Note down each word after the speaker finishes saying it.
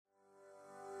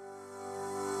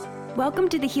Welcome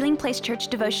to the Healing Place Church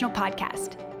Devotional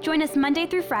Podcast. Join us Monday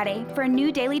through Friday for a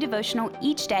new daily devotional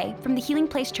each day from the Healing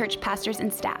Place Church pastors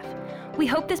and staff. We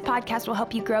hope this podcast will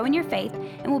help you grow in your faith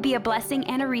and will be a blessing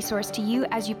and a resource to you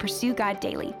as you pursue God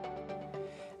daily.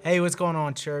 Hey, what's going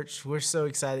on, church? We're so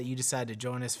excited that you decided to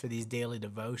join us for these daily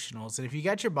devotionals. And if you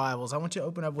got your Bibles, I want you to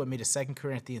open up with me to 2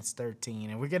 Corinthians 13.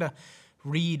 And we're going to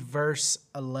read verse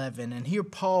 11. And here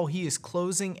Paul, he is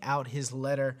closing out his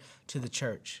letter to the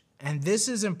church. And this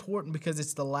is important because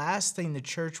it's the last thing the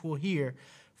church will hear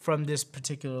from this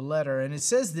particular letter. And it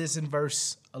says this in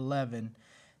verse 11.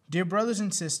 Dear brothers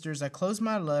and sisters, I close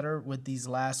my letter with these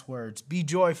last words. Be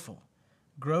joyful,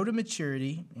 grow to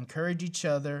maturity, encourage each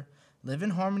other, live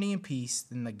in harmony and peace,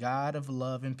 then the God of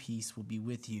love and peace will be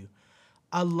with you.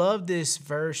 I love this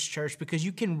verse, church, because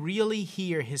you can really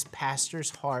hear his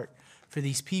pastor's heart for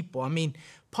these people. I mean,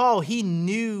 Paul, he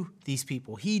knew these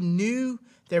people. He knew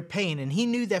their pain, and he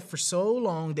knew that for so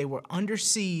long they were under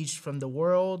siege from the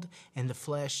world and the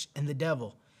flesh and the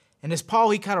devil. And as Paul,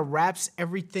 he kind of wraps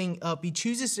everything up, he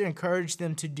chooses to encourage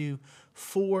them to do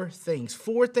four things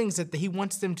that he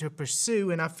wants them to pursue.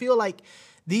 And I feel like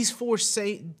these four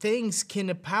things can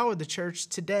empower the church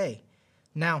today.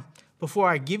 Now, before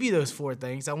I give you those four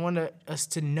things, I want us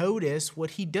to notice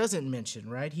what he doesn't mention,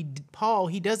 right? Paul,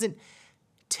 he doesn't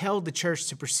tell the church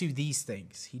to pursue these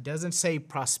things. He doesn't say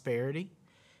prosperity.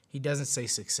 He doesn't say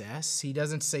success. He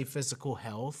doesn't say physical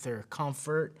health or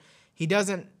comfort. He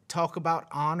doesn't talk about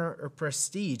honor or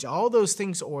prestige. All those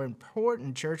things are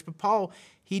important, church, but Paul,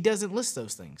 he doesn't list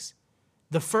those things.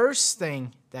 The first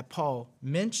thing that Paul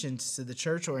mentions to the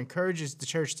church or encourages the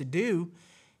church to do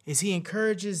is he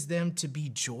encourages them to be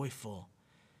joyful.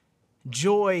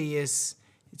 Joy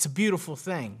it's a beautiful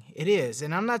thing. It is.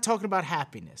 And I'm not talking about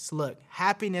happiness. Look,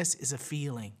 happiness is a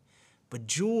feeling, but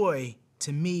joy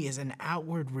to me is an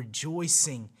outward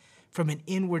rejoicing from an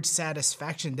inward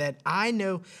satisfaction that I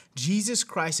know Jesus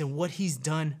Christ and what he's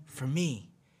done for me.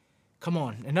 Come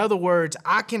on. In other words,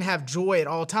 I can have joy at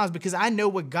all times because I know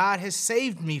what God has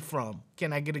saved me from.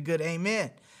 Can I get a good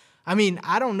amen? I mean,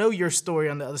 I don't know your story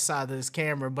on the other side of this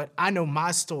camera, but I know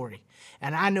my story.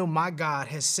 And I know my God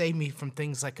has saved me from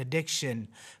things like addiction,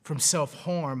 from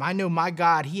self-harm. I know my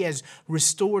God, he has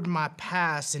restored my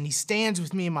past and he stands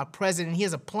with me in my present and he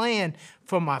has a plan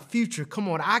for my future. Come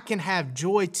on, I can have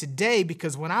joy today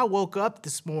because when I woke up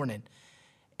this morning,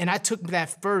 and I took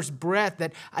that first breath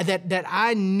that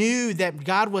I knew that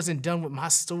God wasn't done with my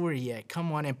story yet.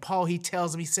 Come on. And Paul, he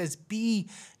tells me, he says, be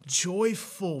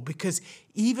joyful because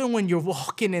even when you're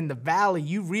walking in the valley,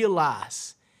 you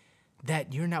realize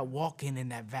that you're not walking in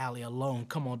that valley alone.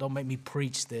 Come on, don't make me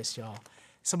preach this, y'all.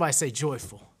 Somebody say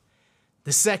joyful.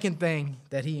 The second thing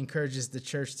that he encourages the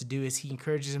church to do is he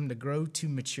encourages them to grow to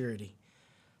maturity.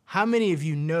 How many of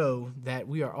you know that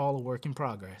we are all a work in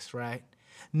progress, right?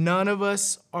 None of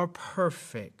us are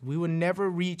perfect. We will never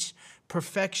reach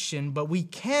perfection, but we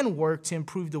can work to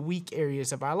improve the weak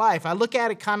areas of our life. I look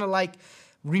at it kind of like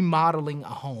remodeling a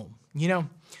home. You know,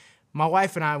 my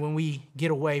wife and I, when we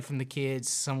get away from the kids,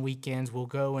 some weekends we'll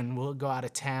go out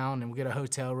of town and we'll get a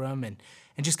hotel room and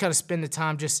just kind of spend the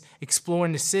time just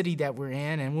exploring the city that we're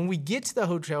in. And when we get to the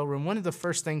hotel room, one of the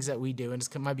first things that we do, and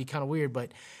it might be kind of weird,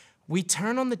 but we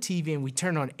turn on the TV and we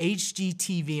turn on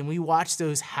HGTV and we watch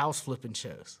those house flipping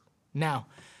shows. Now,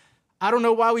 I don't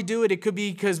know why we do it. It could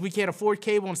be because we can't afford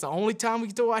cable and it's the only time we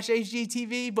get to watch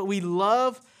HGTV, but we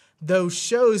love those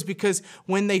shows because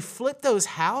when they flip those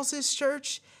houses,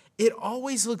 church, it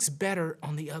always looks better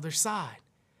on the other side.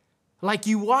 Like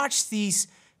you watch these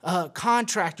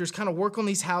contractors kind of work on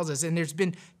these houses and there's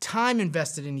been time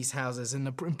invested in these houses and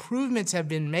the improvements have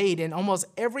been made in almost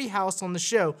every house on the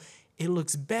show. It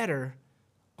looks better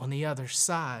on the other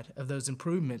side of those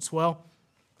improvements. Well,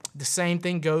 the same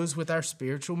thing goes with our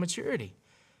spiritual maturity.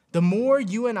 The more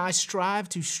you and I strive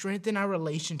to strengthen our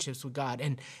relationships with God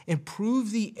and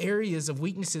improve the areas of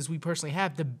weaknesses we personally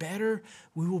have, the better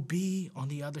we will be on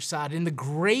the other side. And the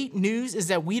great news is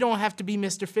that we don't have to be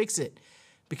Mr. Fix-It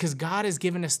because God has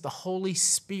given us the Holy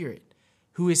Spirit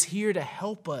who is here to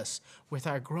help us with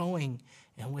our growing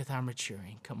and with our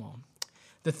maturing. Come on.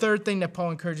 The third thing that Paul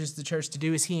encourages the church to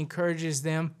do is he encourages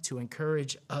them to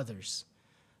encourage others.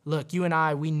 Look, you and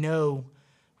I, we know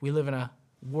we live in a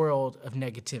world of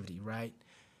negativity, right?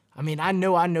 I mean, I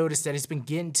noticed that it's been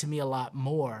getting to me a lot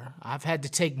more. I've had to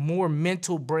take more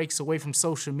mental breaks away from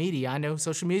social media. I know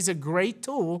social media is a great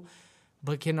tool,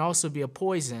 but can also be a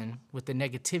poison with the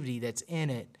negativity that's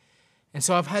in it. And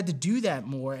so I've had to do that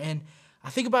more. And I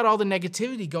think about all the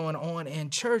negativity going on in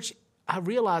church. I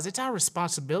realize it's our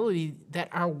responsibility that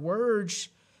our words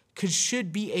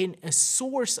should be a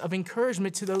source of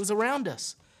encouragement to those around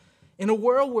us. In a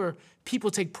world where people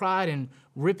take pride in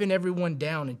ripping everyone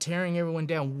down and tearing everyone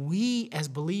down, we as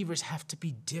believers have to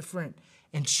be different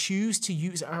and choose to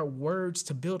use our words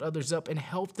to build others up and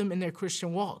help them in their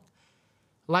Christian walk.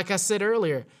 Like I said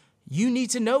earlier, you need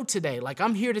to know today, like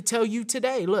I'm here to tell you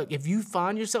today, look, if you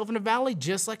find yourself in a valley,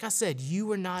 just like I said,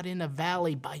 you are not in a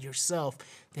valley by yourself,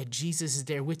 that Jesus is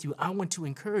there with you. I want to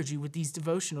encourage you with these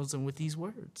devotionals and with these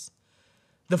words.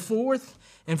 The fourth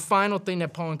and final thing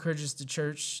that Paul encourages the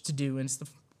church to do, and it's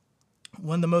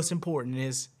one of the most important,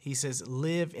 is he says,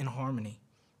 live in harmony.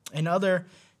 In other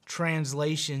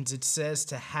translations, it says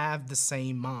to have the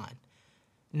same mind.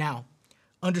 Now,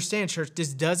 understand, church,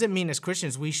 this doesn't mean as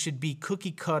Christians we should be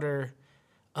cookie cutter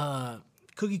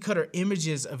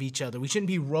images of each other. We shouldn't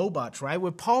be robots, right?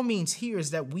 What Paul means here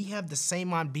is that we have the same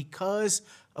mind because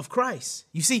of Christ.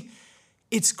 You see,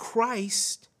 it's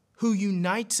Christ who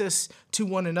unites us to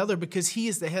one another because he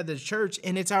is the head of the church,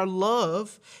 and it's our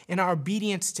love and our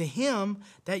obedience to him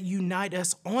that unite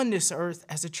us on this earth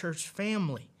as a church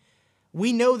family.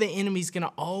 We know the enemy's going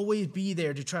to always be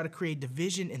there to try to create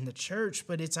division in the church,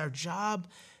 but it's our job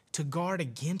to guard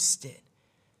against it.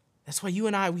 That's why you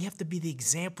and I, we have to be the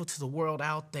example to the world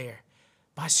out there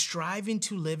by striving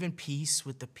to live in peace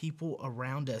with the people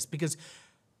around us. Because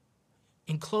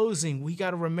in closing, we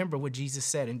got to remember what Jesus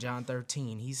said in John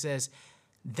 13. He says,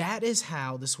 that is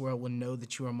how this world will know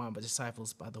that you are my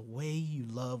disciples, by the way you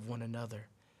love one another.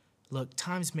 Look,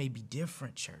 times may be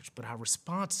different, church, but our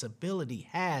responsibility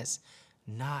has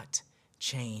not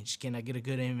changed. Can I get a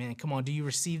good amen? Come on, do you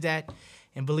receive that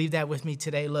and believe that with me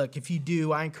today? Look, if you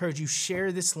do, I encourage you,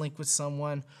 share this link with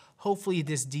someone. Hopefully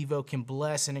this Devo can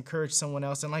bless and encourage someone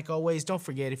else. And like always, don't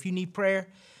forget, if you need prayer,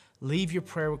 leave your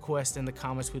prayer request in the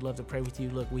comments. We'd love to pray with you.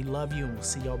 Look, we love you, and we'll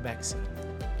see y'all back soon.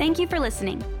 Thank you for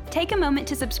listening. Take a moment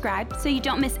to subscribe so you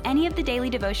don't miss any of the daily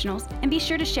devotionals, and be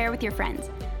sure to share with your friends.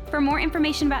 For more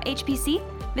information about HPC,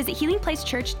 visit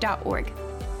healingplacechurch.org.